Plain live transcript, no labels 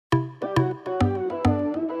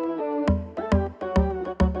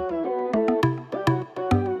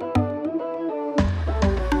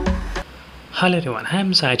Hello everyone, I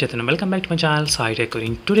am Sai Chetan and welcome back to my channel Sai Tech.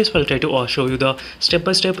 In today's we'll try to show you the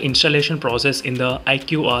step-by-step installation process in the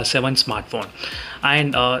Iqoo 7 smartphone.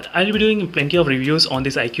 And I'll be doing plenty of reviews on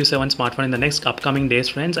this Iqoo 7 smartphone in the next upcoming days,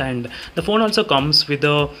 friends. And the phone also comes with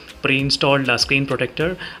a pre-installed screen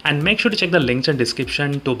protector. And make sure to check the links in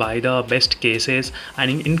description to buy the best cases.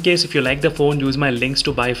 And in case if you like the phone, use my links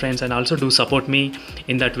to buy, friends, and also do support me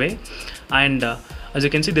in that way. And as you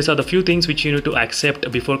can see, these are the few things which you need to accept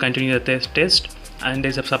before continuing the test. And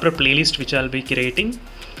there's a separate playlist which I'll be creating.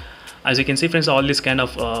 As you can see, friends, all these kind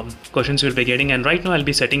of questions you'll be getting. And right now I'll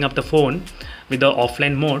be setting up the phone with the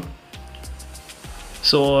offline mode.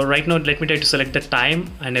 So right now let me try to select the time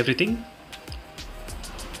and everything.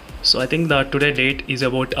 So I think the today date is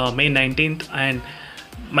about May 19th, and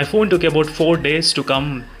my phone took about 4 days to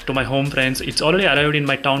come to my home, friends. It's already arrived in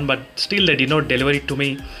my town, but still they did not deliver it to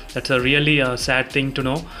me. That's a really sad thing to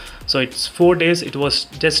know. So it's 4 days. It was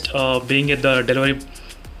just being at the delivery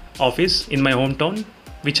office in my hometown,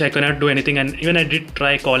 which I cannot do anything. And even I did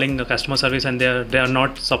try calling the customer service, and they are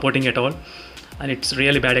not supporting at all. And it's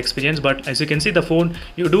really bad experience. But as you can see, the phone,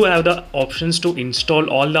 you do have the options to install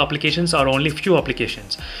all the applications or only few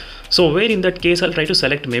applications. So where in that case I'll try to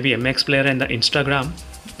select maybe MX Player and the Instagram.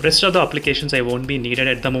 Rest of the applications I won't be needed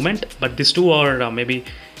at the moment, but these two are maybe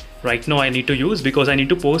right now I need to use because I need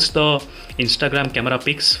to post the Instagram camera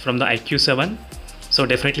pics from the Iqoo 7. So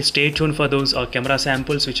definitely stay tuned for those camera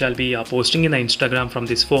samples which I'll be posting in the Instagram from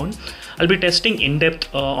this phone. I'll be testing in depth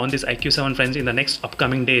on this Iqoo 7, friends, in the next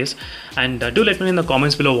upcoming days. And do let me know in the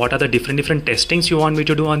comments below what are the different testings you want me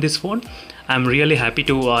to do on this phone. I'm really happy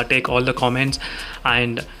to take all the comments.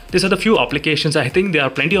 And these are the few applications. I think there are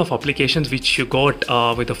plenty of applications which you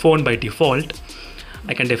got with the phone by default.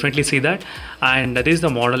 I can definitely see that. And this is the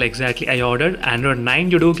model exactly I ordered. Android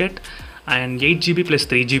 9 you do get. And 8GB plus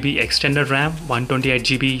 3GB extended RAM,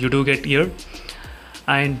 128GB you do get here.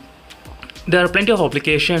 And there are plenty of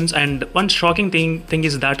applications, and one shocking thing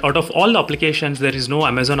is that out of all the applications there is no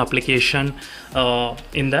Amazon application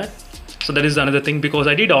in that. So that is another thing, because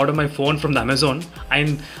I did order my phone from the Amazon,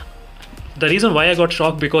 and the reason why I got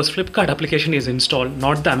shocked because Flipkart application is installed,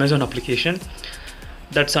 not the Amazon application.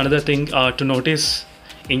 That's another thing to notice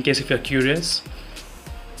in case if you're curious.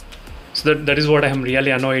 So that is what I am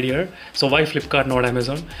really annoyed here. So why Flipkart, not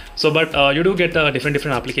Amazon? So but you do get different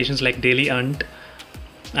applications like Daily Hunt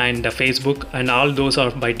and Facebook, and all those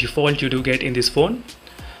are by default you do get in this phone.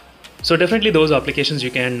 So definitely those applications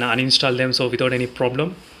you can uninstall them so without any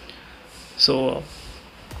problem. So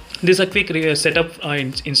this is a quick setup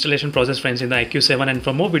installation process, friends, in the Iqoo 7. And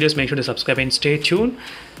for more videos, make sure to subscribe and stay tuned.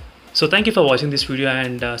 So thank you for watching this video,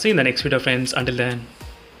 and see you in the next video, friends. Until then,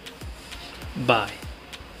 bye.